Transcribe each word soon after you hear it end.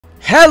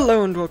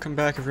Hello and welcome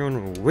back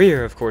everyone,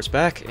 we're of course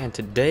back, and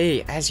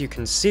today, as you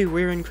can see,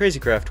 we're in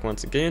CrazyCraft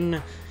once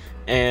again,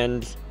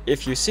 and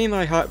if you see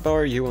my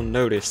hotbar, you will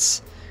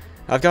notice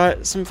I've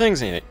got some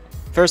things in it.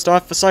 First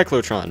off, the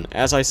Cyclotron.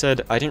 As I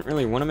said, I didn't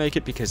really want to make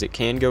it because it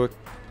can go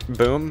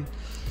boom,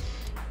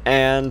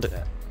 and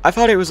I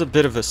thought it was a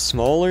bit of a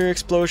smaller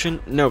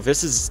explosion. No,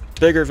 this is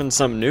bigger than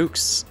some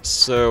nukes,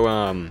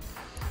 so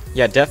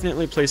yeah,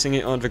 definitely placing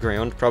it on the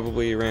ground,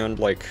 probably around,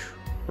 like,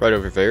 right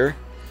over there.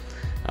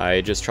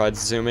 I just tried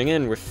zooming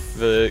in with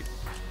the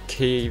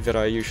key that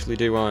I usually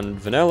do on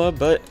vanilla,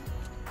 but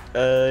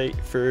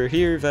for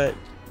here that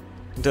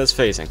does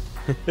phasing.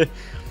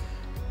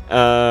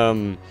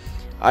 I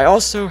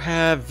also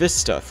have this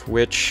stuff,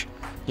 which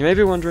you may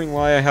be wondering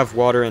why I have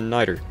water and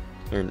niter,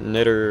 or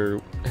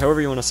nitter, however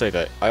you want to say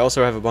that. I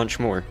also have a bunch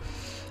more.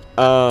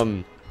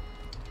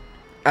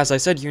 As I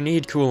said, you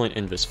need coolant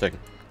in this thing.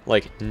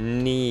 Like,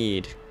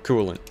 need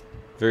coolant.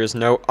 There is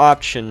no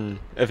option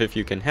of if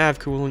you can have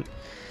coolant.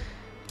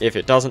 If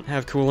it doesn't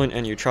have coolant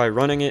and you try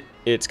running it,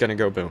 it's gonna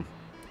go boom.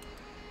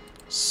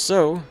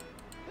 So,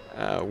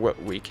 what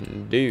we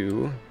can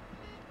do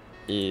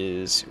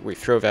is we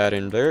throw that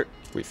in there,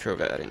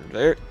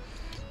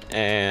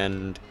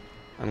 and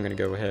I'm gonna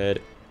go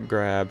ahead,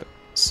 grab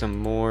some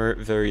more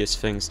various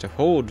things to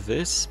hold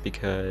this,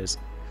 because,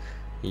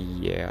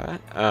 yeah.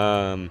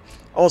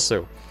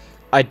 Also,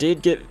 I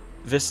did get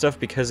this stuff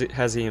because it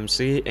has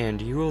EMC,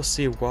 and you will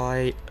see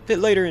why a bit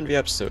later in the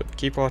episode.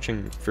 Keep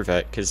watching for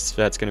that, because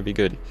that's going to be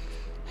good.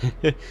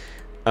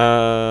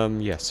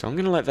 Yeah, so I'm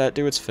going to let that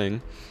do its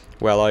thing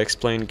while I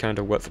explain kind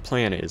of what the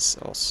plan is.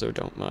 Also,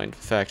 don't mind the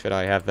fact that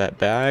I have that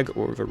bag,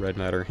 or the red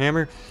matter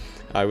hammer.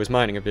 I was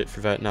mining a bit for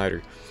that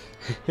niter.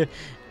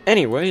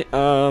 Anyway,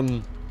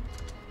 so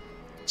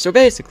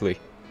basically,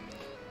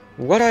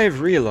 what I've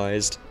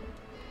realized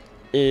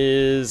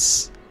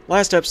is,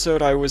 last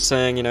episode I was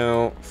saying, you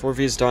know, for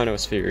these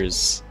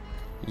dinospheres,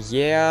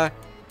 yeah,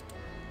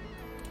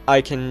 I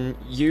can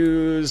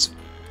use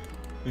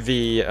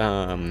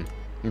the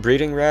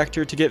breeding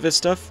reactor to get this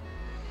stuff,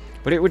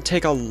 but it would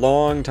take a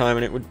long time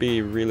and it would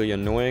be really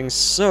annoying,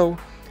 so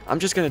I'm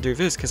just gonna do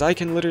this, because I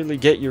can literally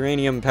get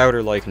uranium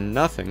powder like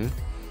nothing.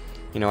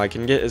 You know, I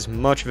can get as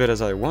much of it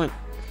as I want,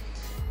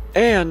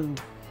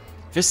 and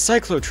this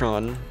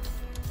cyclotron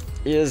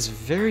is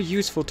very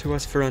useful to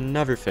us for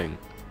another thing.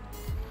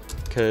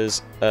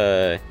 Because,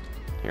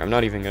 I'm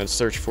not even going to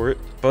search for it,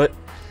 but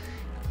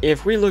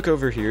if we look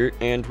over here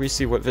and we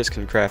see what this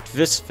can craft,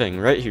 this thing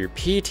right here,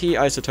 PT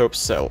isotope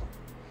cell.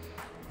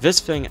 This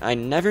thing, I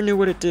never knew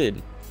what it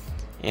did,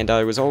 and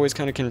I was always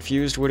kind of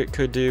confused what it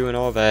could do and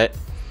all that,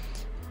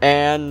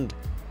 and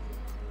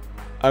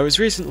I was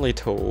recently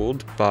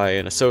told by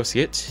an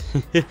associate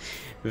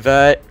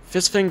that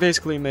this thing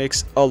basically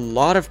makes a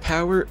lot of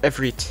power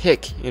every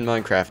tick in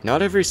Minecraft,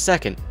 not every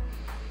second.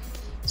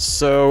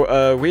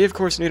 So, we of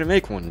course need to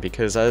make one,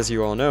 because as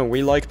you all know,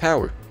 we like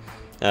power.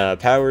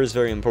 Power is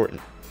very important.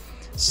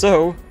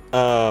 So,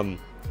 I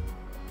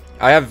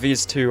have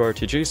these two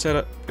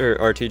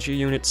RTG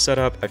units set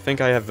up. I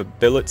think I have the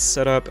billets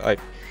set up. I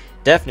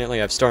definitely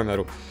have star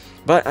metal.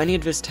 But I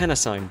need this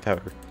tenasine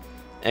powder.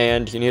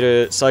 And you need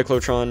a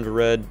cyclotron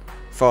red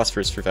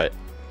phosphorus for that.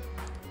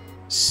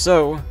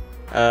 So,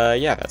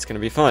 yeah, that's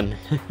gonna be fun.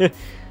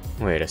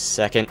 Wait a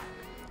second.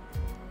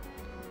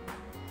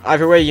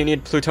 Either way, you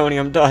need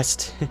plutonium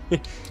dust.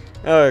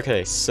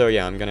 Okay, so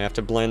yeah, I'm gonna have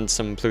to blend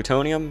some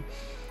plutonium.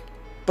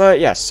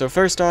 But yeah, so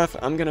first off,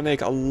 I'm gonna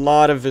make a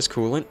lot of this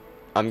coolant.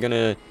 I'm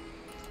gonna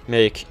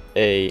make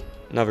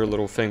another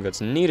little thing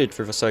that's needed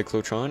for the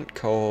cyclotron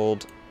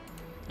called,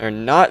 or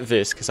not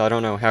this, because I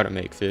don't know how to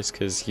make this,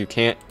 because you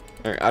can't,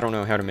 or I don't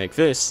know how to make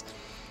this,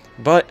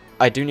 but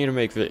I do need to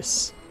make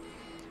this.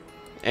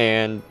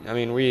 And, I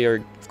mean, we are,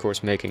 of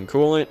course, making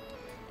coolant.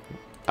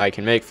 I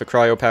can make the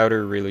cryo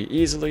powder really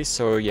easily,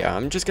 so yeah,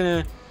 I'm just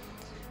gonna,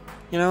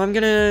 you know, I'm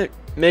gonna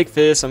make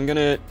this, I'm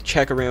gonna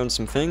check around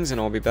some things, and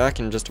I'll be back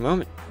in just a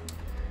moment.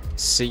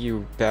 See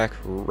you back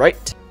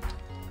right.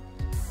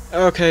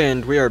 Okay,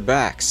 and we are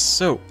back.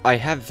 So, I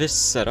have this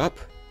set up.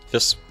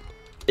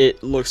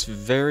 It looks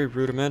very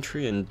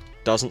rudimentary and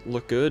doesn't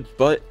look good,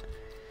 but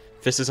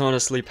this is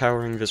honestly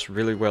powering this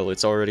really well.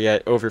 It's already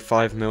at over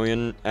 5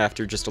 million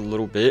after just a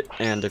little bit,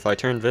 and if I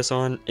turn this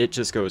on, it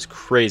just goes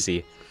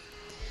crazy.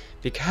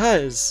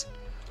 Because,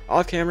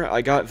 off camera,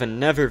 I got the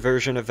Never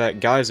version of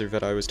that geyser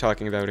that I was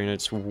talking about, and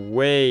it's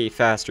way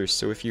faster,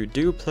 so if you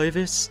do play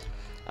this,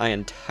 I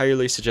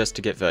entirely suggest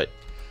to get that.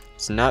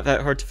 It's not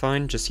that hard to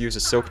find, just use a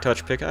Silk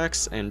Touch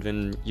pickaxe, and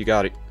then you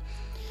got it.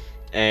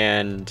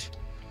 And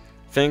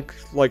think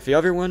like the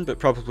other one, but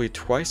probably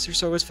twice or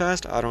so as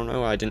fast. I don't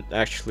know, I didn't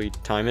actually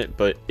time it,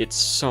 but it's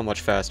so much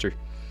faster.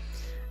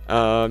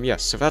 Yeah,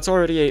 so that's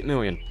already 8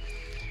 million.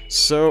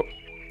 So,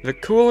 the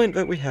coolant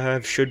that we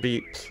have should be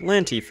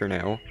plenty for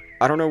now.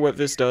 I don't know what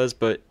this does,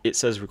 but it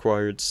says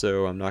required,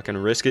 so I'm not going to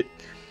risk it.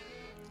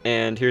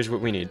 And here's what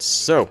we need.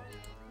 So,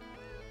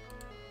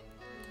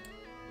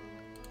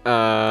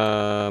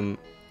 oh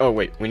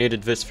wait, we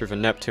needed this for the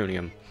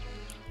Neptunium.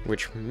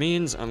 which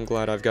means I'm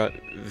glad I've got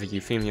the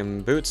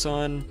euphemium boots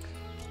on.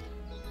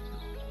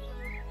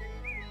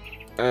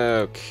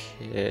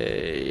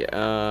 Okay,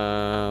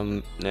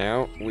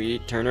 now we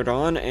turn it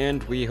on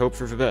and we hope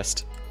for the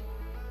best.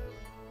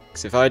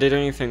 Because if I did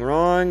anything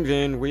wrong,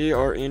 then we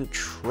are in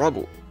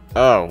trouble.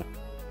 Oh.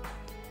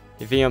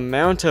 The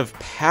amount of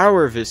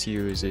power this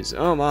uses,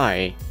 oh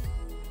my.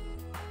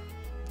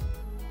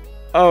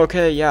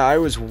 Okay, yeah, I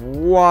was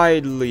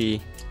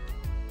widely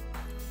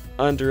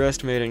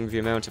underestimating the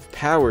amount of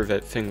power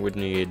that thing would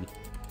need.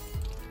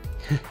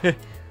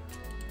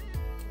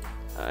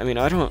 I mean,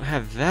 I don't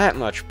have that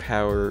much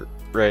power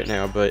right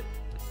now, but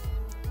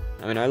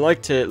I mean, I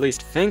like to at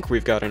least think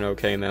we've got an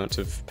okay amount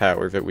of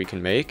power that we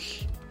can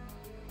make.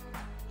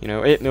 You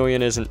know, 8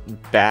 million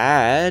isn't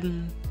bad.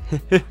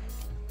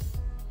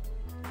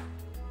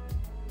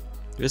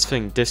 This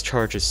thing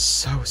discharges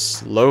so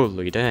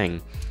slowly,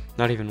 dang.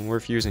 Not even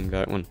worth using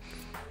that one.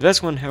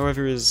 This one,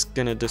 however, is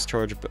gonna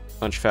discharge a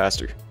bunch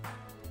faster.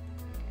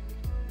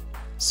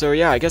 So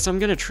yeah, I guess I'm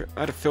gonna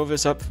try to fill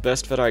this up the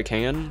best that I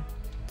can.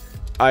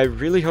 I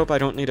really hope I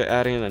don't need to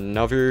add in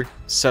another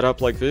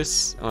setup like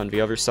this on the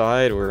other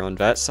side or on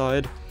that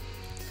side,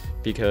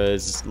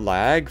 because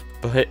lag,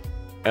 but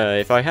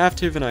if I have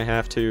to, then I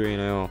have to, you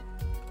know.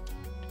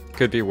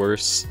 Could be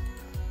worse.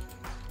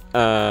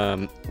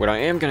 What I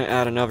am gonna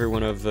add another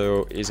one of,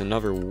 though, is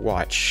another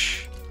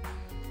watch.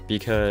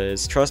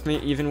 Because, trust me,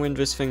 even when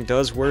this thing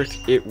does work,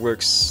 it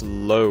works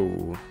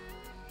slow.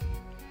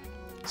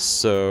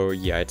 So,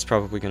 yeah, it's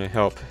probably gonna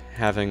help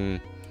having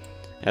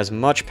as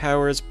much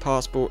power as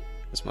possible,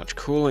 as much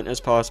coolant as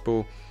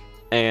possible,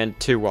 and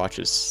 2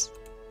 watches.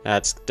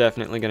 That's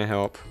definitely gonna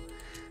help.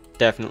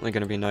 Definitely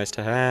gonna be nice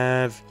to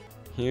have.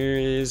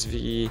 Here's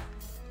the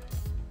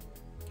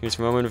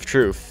moment of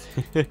truth.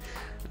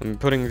 I'm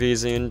putting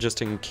these in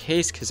just in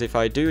case, because if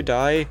I do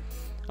die,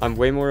 I'm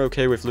way more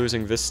okay with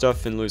losing this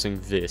stuff than losing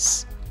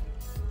this.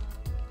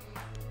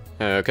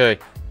 Okay.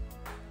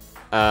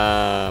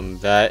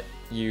 That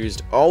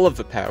used all of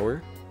the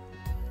power.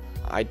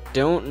 I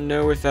don't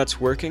know if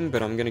that's working,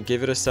 but I'm gonna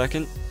give it a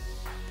second.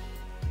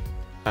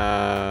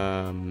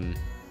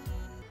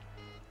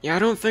 Yeah, I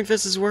don't think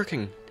this is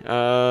working.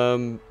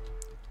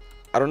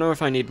 I don't know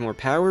if I need more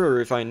power or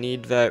if I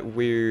need that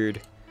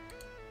weird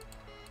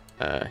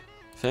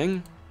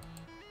thing.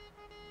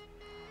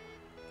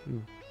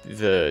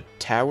 The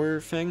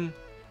tower thing?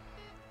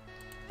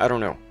 I don't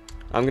know.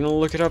 I'm gonna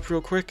look it up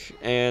real quick,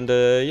 and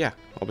yeah,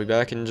 I'll be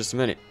back in just a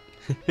minute.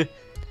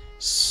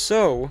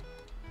 So,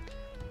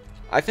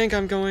 I think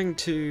I'm going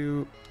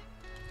to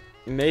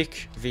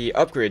make the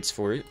upgrades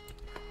for it,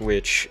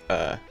 which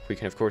we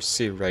can of course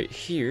see right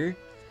here.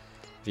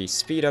 The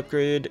speed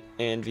upgrade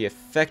and the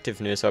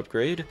effectiveness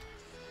upgrade.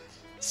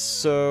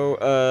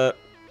 So,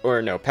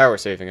 or no, power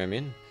saving, I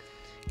mean.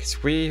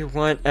 Because we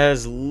want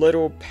as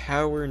little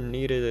power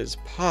needed as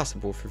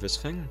possible for this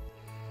thing.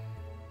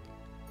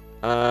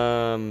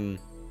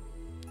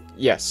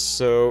 Yes,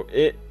 so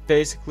it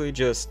basically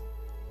just...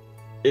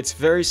 It's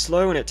very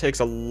slow and it takes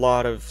a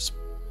lot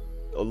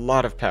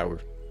of power.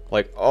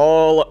 Like,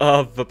 all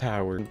of the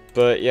power.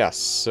 But yes,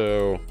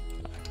 so...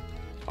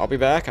 I'll be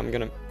back, I'm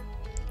gonna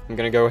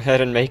go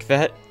ahead and make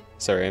that.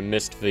 Sorry, I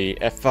missed the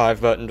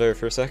F5 button there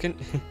for a second.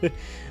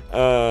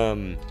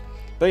 But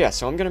yeah,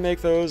 so I'm gonna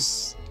make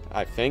those...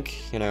 I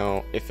think, you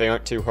know, if they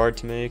aren't too hard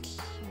to make,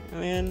 I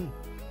mean,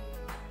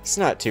 it's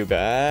not too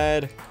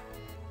bad.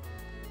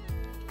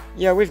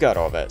 Yeah, we've got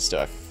all that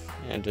stuff.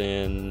 And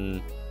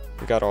then,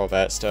 we got all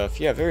that stuff.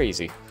 Yeah, very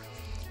easy.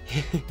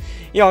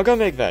 Yeah, I'll go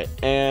make that,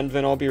 and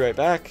then I'll be right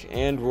back,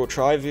 and we'll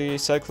try the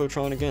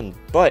Cyclotron again.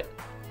 But,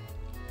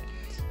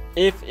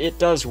 if it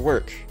does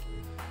work,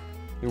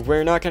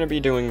 we're not going to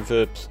be doing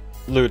the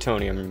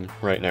plutonium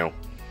right now.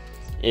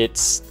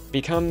 It's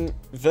become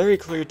very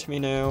clear to me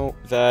now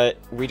that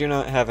we do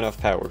not have enough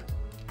power.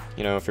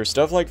 You know, for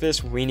stuff like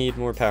this, we need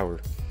more power.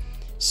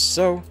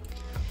 So,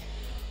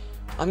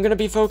 I'm gonna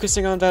be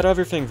focusing on that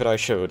other thing that I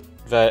showed,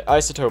 that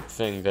isotope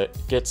thing that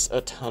gets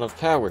a ton of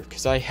power,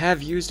 because I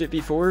have used it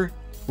before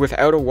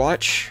without a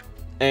watch,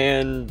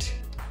 and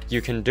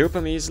you can dupe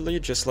them easily,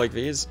 just like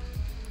these.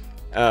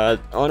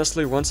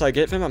 Honestly, once I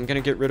get them, I'm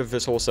gonna get rid of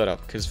this whole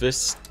setup, because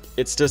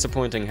it's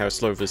disappointing how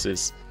slow this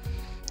is.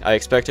 I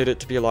expected it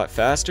to be a lot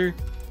faster,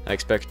 I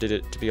expected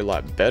it to be a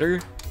lot better,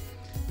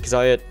 because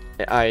I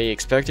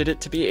expected it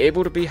to be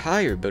able to be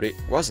higher, but it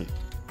wasn't.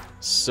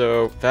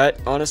 So, that,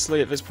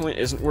 honestly, at this point,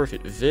 isn't worth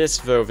it. This,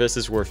 though, this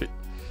is worth it.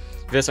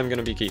 This I'm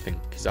gonna be keeping,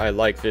 because I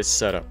like this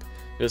setup.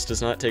 This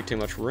does not take too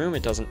much room,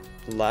 it doesn't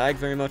lag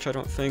very much, I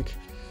don't think,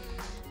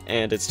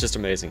 and it's just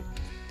amazing.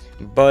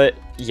 But,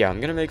 yeah,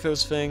 I'm gonna make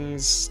those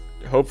things,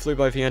 hopefully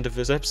by the end of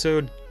this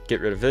episode,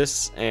 get rid of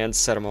this, and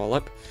set them all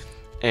up.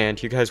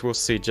 And you guys will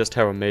see just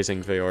how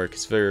amazing they are,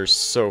 because they're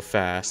so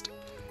fast.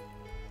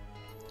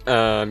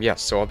 Yeah,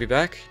 so I'll be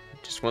back.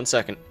 Just 1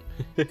 second.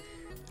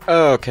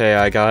 Okay,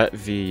 I got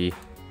the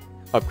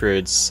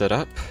upgrades set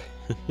up.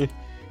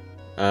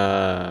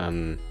 I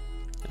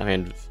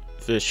mean,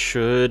 this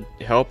should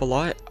help a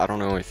lot. I don't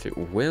know if it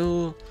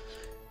will,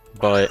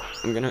 but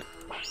I'm gonna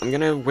I'm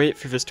gonna wait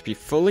for this to be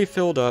fully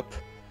filled up.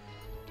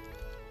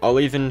 I'll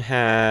even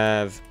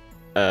have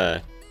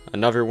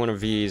another one of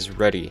these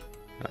ready,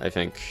 I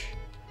think.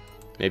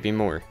 Maybe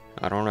more.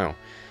 I don't know.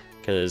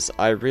 Because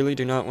I really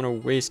do not want to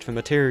waste the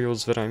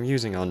materials that I'm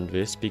using on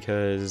this,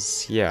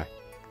 because, yeah.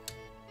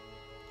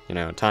 You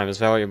know, time is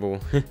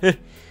valuable.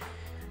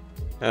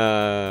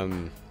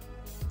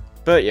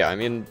 But yeah, I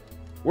mean,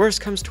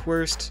 worst comes to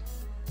worst.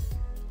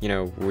 You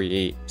know,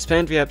 we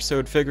spend the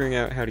episode figuring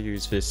out how to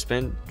use this,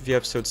 spend the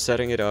episode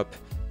setting it up,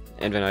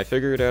 and then I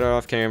figure it out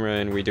off camera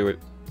and we do it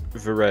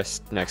the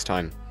rest next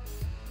time.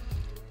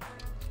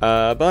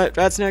 But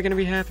that's not going to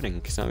be happening,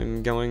 because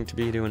I'm going to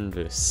be doing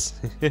this.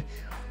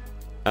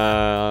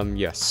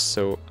 Yes,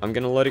 so I'm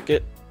going to let it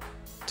get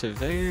to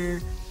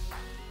there.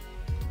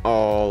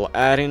 I'll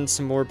add in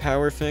some more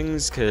power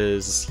things,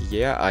 because,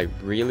 yeah, I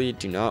really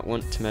do not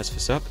want to mess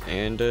this up,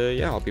 and,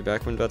 yeah, I'll be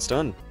back when that's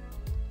done.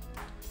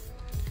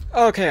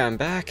 Okay, I'm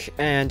back,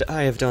 and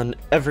I have done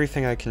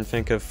everything I can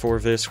think of for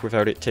this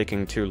without it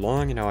taking too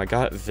long. You know, I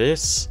got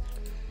this,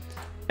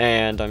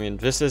 and, I mean,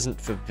 this isn't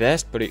the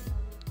best, but it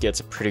gets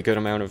a pretty good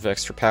amount of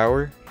extra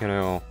power, you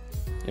know,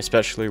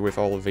 especially with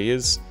all of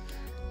these.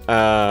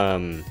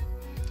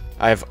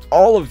 I have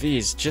all of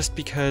these just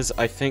because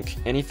I think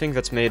anything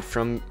that's made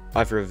from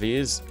either of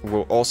these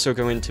will also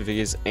go into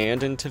these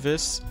and into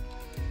this.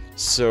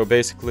 So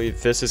basically,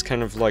 this is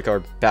kind of like our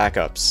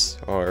backups,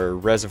 our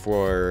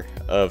reservoir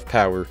of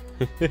power.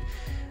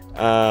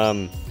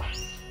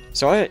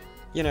 So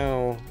you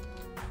know,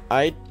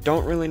 I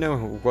don't really know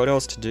what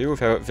else to do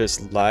without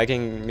this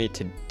lagging me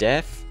to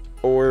death,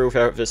 or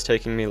without this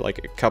taking me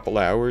like a couple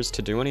hours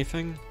to do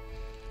anything.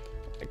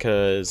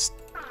 Because,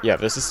 yeah,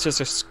 this is just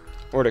a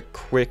sort of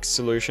quick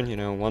solution, you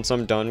know. Once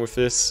I'm done with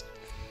this,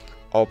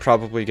 I'll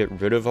probably get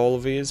rid of all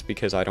of these,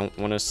 because I don't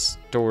want to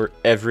store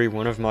every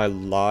one of my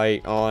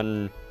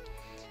Li-on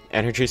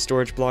energy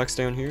storage blocks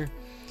down here.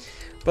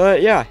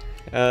 But yeah,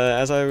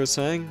 as I was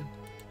saying,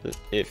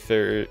 if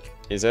there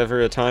is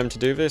ever a time to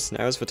do this,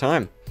 now's the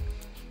time.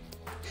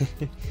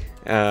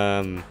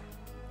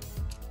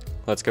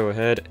 Let's go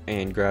ahead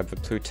and grab the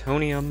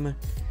plutonium,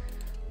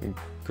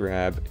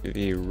 grab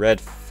the red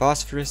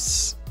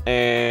phosphorus,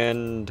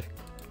 and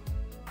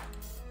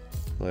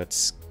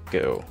let's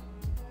go.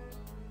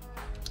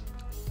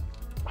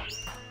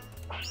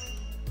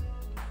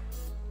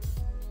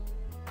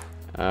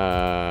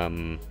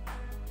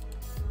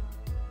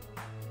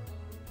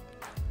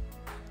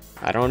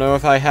 I don't know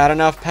if I had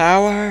enough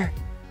power.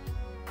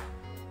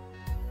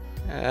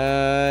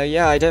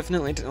 Yeah, I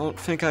definitely don't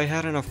think I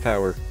had enough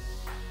power.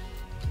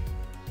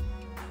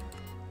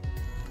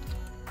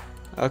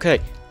 Okay,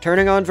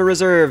 turning on the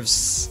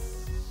reserves.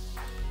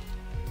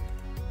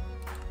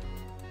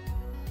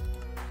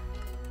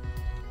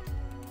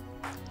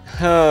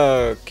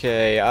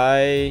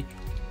 Okay,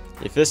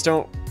 if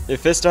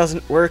this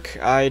doesn't work,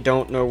 I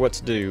don't know what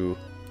to do.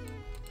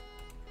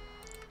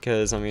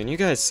 Because, I mean, you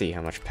guys see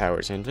how much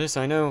power's in this.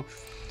 I know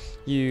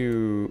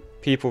you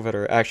people that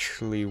are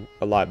actually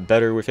a lot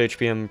better with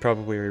HBM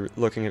probably are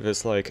looking at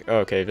this like,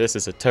 okay, this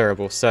is a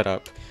terrible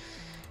setup.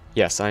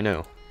 Yes, I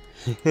know.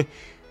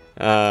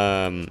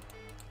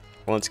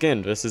 Once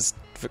again, this is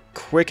the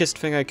quickest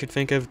thing I could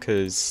think of,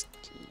 because,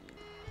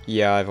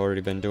 yeah, I've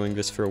already been doing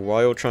this for a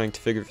while, trying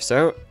to figure this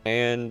out,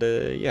 and,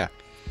 yeah.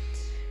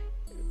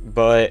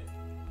 But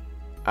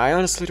I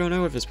honestly don't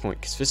know at this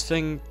point, because this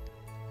thing,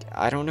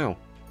 I don't know.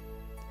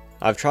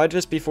 I've tried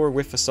this before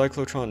with the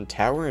Cyclotron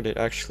tower, and it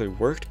actually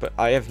worked, but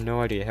I have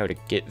no idea how to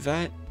get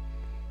that.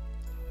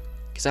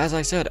 Because as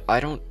I said,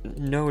 I don't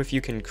know if you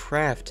can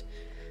craft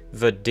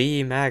the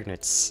D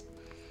magnets.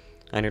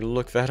 I need to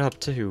look that up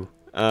too.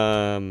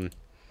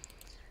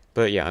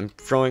 But yeah, I'm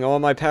throwing all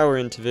my power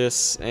into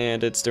this,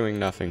 and it's doing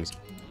nothing.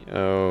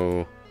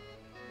 Oh.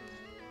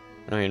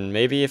 I mean,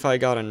 maybe if I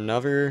got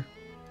another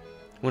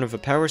one of the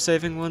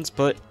power-saving ones,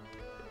 but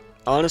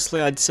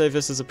honestly, I'd say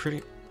this is a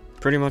pretty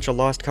much a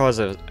lost cause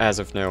as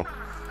of now.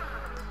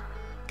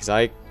 Because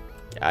I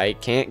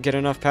can't get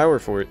enough power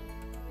for it.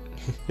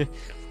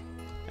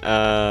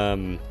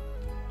 I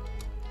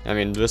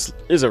mean, this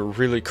is a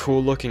really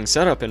cool looking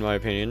setup in my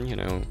opinion, you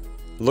know.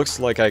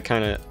 Looks like I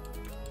kind of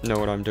know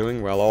what I'm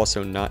doing while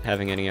also not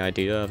having any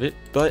idea of it,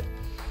 but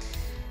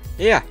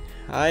yeah,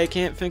 I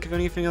can't think of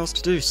anything else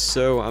to do,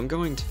 so I'm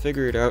going to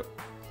figure it out.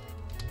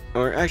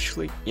 Or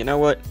actually, you know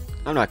what?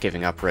 I'm not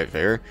giving up right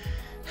there.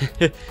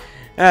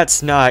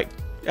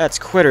 That's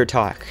quitter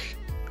talk.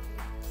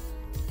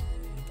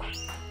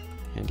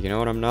 And you know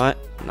what I'm not?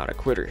 I'm not a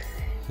quitter.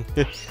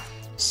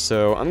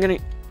 So I'm gonna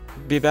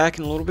be back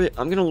in a little bit.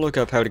 I'm gonna look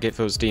up how to get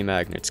those D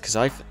magnets, because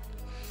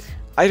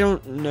I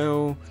don't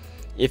know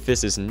if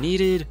this is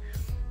needed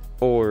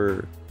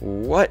or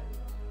what,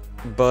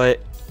 but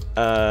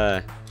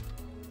I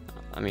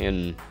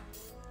mean,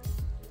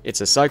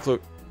 it's a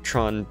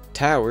Cyclotron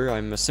tower.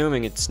 I'm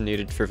assuming it's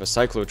needed for the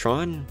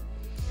Cyclotron.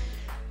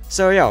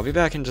 So yeah, I'll be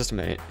back in just a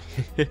minute.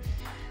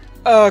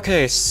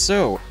 Okay,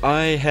 so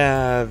I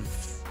have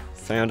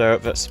found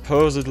out that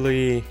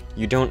supposedly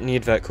you don't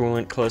need that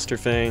coolant cluster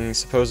thing.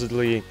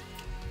 Supposedly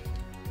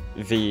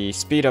the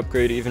speed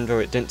upgrade, even though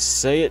it didn't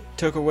say it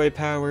took away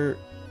power,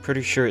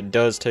 pretty sure it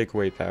does take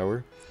away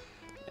power.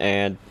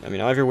 And, I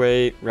mean, either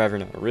way, rather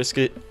not risk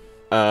it.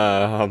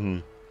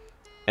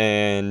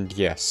 And,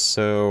 yes,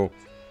 so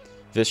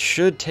this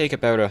should take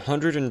about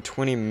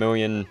 120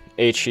 million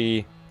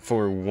HE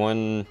for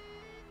one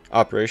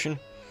operation,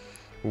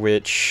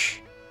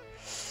 which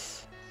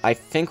I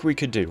think we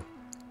could do.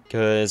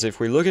 Because if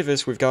we look at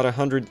this, we've got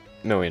 100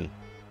 million.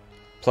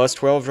 Plus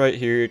 12 right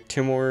here,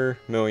 2 more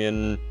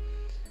million,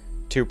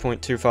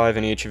 2.25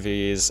 in each of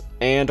these,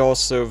 and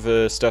also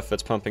the stuff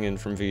that's pumping in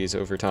from these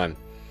over time.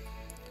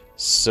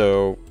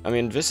 So, I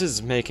mean, this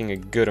is making a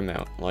good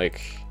amount.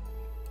 Like,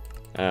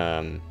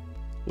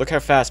 look how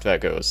fast that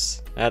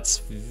goes. That's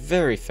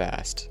very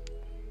fast.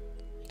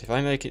 If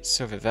I make it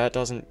so that that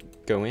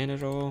doesn't go in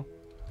at all,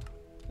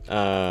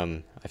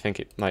 I think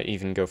it might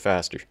even go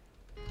faster.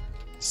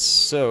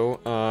 So,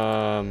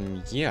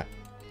 yeah.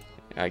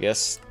 I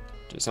guess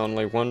there's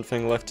only one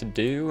thing left to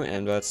do,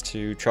 and that's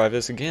to try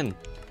this again.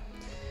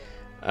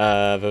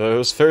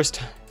 Those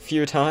first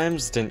few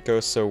times didn't go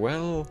so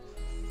well,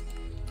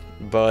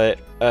 but,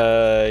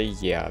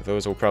 yeah,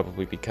 those will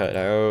probably be cut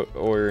out,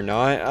 or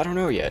not, I don't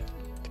know yet.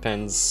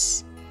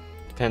 Depends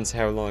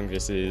how long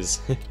this is.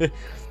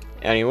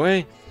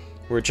 Anyway,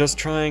 we're just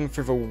trying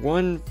for the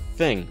one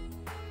thing.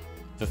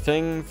 The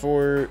thing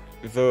for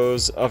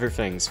those other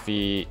things,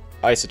 the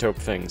isotope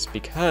things,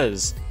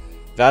 because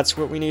that's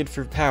what we need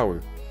for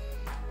power.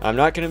 I'm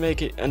not gonna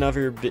make it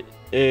another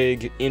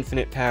big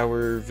infinite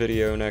power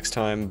video next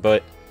time,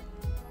 but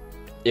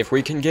if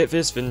we can get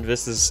this, then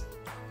this is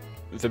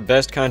the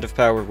best kind of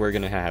power we're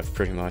gonna have,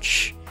 pretty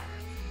much.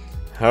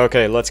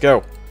 Okay, let's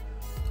go.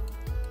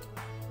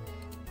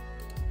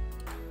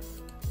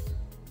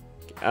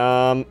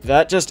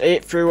 That just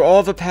ate through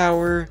all the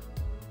power.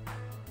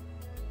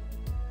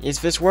 Is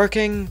this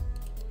working?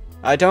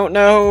 I don't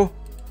know.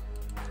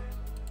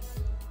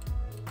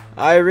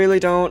 I really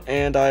don't,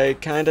 and I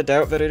kinda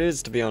doubt that it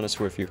is, to be honest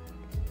with you.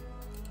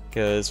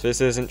 Because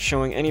this isn't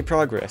showing any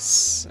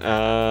progress.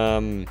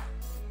 I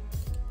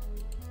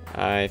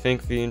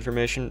think the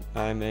information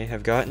I may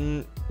have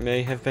gotten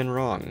may have been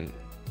wrong.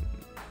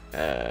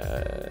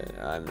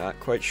 I'm not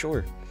quite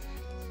sure.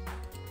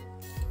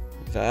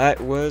 That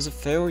was a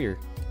failure.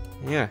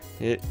 Yeah,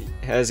 it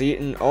has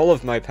eaten all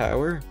of my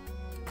power.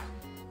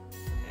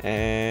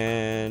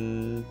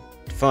 And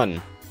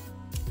fun.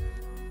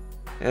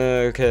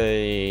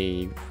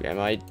 Okay, am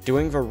I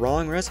doing the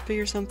wrong recipe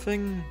or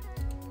something?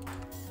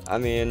 I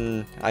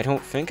mean, I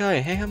don't think I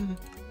am.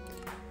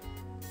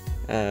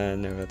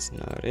 No, that's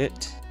not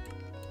it.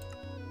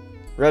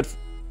 Red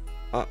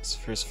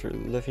phosphorus for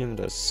lithium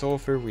does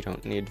sulfur, we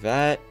don't need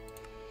that.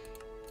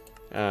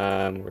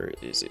 Where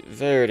is it?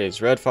 There it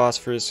is, red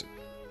phosphorus,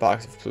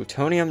 box of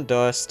plutonium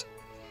dust,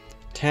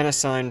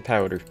 tennessine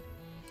powder.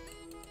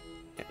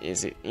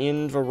 Is it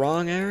in the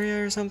wrong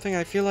area or something?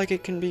 I feel like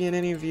it can be in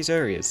any of these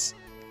areas.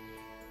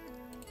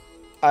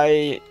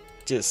 I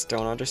just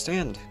don't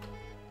understand.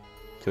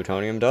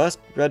 Plutonium dust,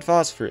 red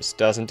phosphorus,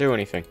 doesn't do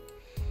anything.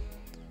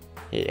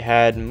 It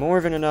had more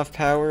than enough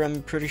power,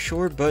 I'm pretty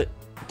sure, but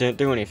didn't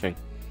do anything.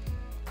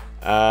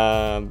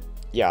 Yeah,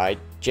 I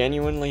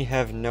genuinely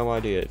have no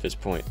idea at this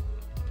point.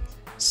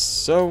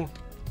 So,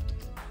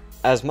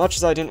 as much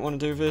as I didn't want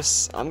to do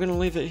this, I'm gonna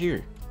leave it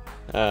here.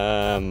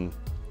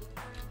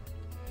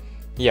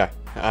 Yeah,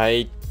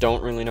 I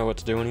don't really know what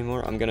to do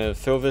anymore. I'm gonna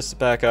fill this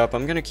back up.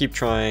 I'm gonna keep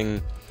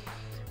trying,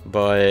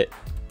 but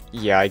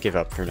yeah, I give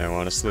up for now,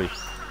 honestly.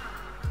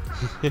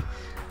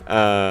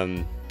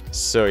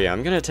 So yeah,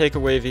 I'm gonna take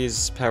away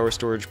these power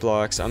storage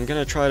blocks. I'm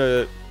gonna try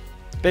to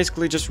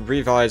basically just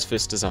revise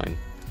this design.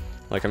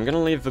 Like, I'm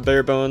gonna leave the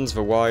bare bones,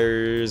 the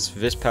wires,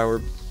 this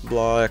power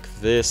block,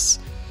 this,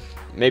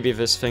 maybe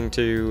this thing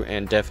too,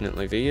 and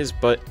definitely these,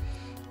 but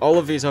all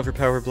of these other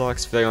power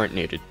blocks, they aren't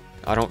needed.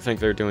 I don't think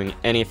they're doing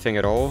anything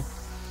at all.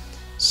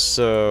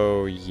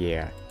 So,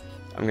 yeah.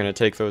 I'm gonna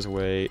take those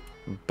away,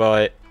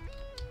 but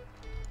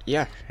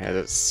yeah,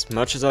 as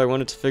much as I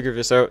wanted to figure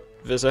this out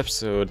this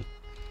episode,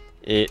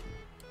 it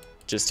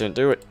just didn't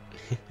do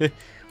it.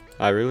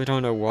 I really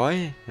don't know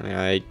why. I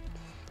mean,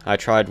 I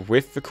tried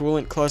with the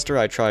coolant cluster,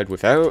 I tried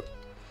without.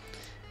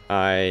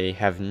 I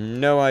have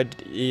no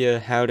idea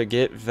how to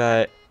get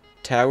that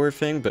tower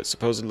thing, but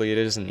supposedly it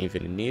isn't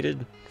even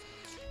needed.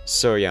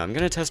 So yeah, I'm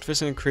gonna test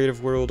this in a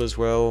creative world as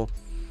well,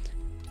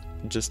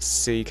 just to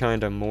see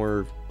kind of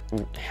more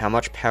how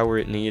much power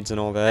it needs and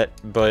all that,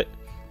 but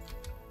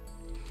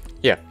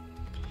yeah.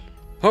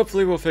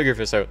 Hopefully we'll figure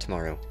this out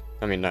tomorrow.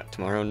 I mean, not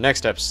tomorrow,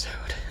 next episode.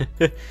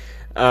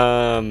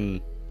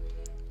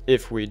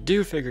 If we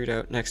do figure it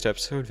out next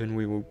episode, then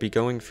we will be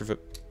going for the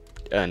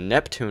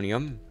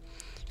Neptunium,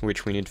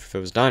 which we need for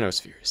those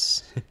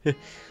dinospheres.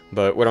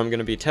 But what I'm going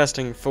to be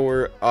testing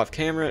for off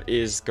camera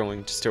is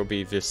going to still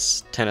be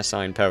this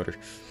tennessine powder.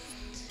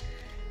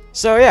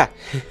 So yeah,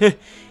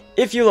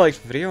 if you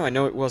liked the video, I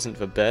know it wasn't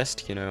the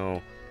best, you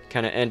know,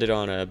 kind of ended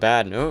on a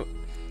bad note.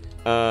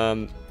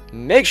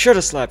 Make sure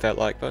to slap that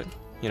like button,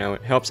 you know,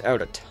 it helps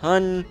out a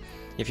ton.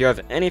 If you have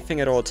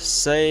anything at all to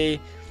say,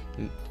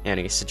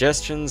 any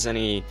suggestions,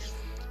 any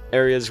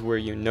areas where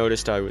you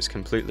noticed I was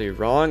completely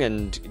wrong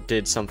and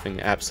did something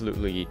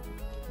absolutely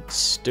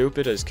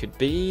stupid as could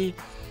be.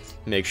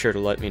 Make sure to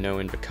let me know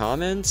in the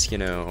comments, you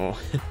know.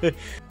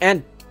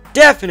 And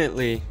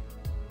definitely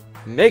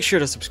make sure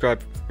to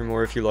subscribe for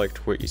more if you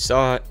liked what you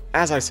saw.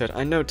 As I said,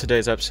 I know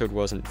today's episode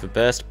wasn't the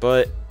best,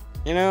 but,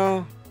 you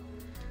know,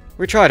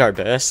 we tried our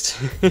best.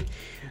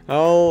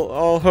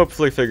 I'll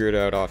hopefully figure it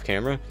out off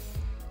camera.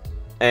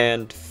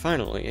 And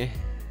finally,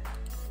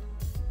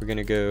 we're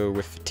gonna go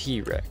with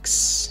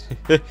T-Rex.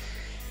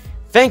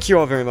 Thank you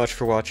all very much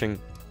for watching.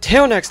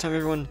 Till next time,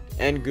 everyone,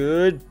 and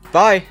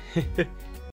goodbye!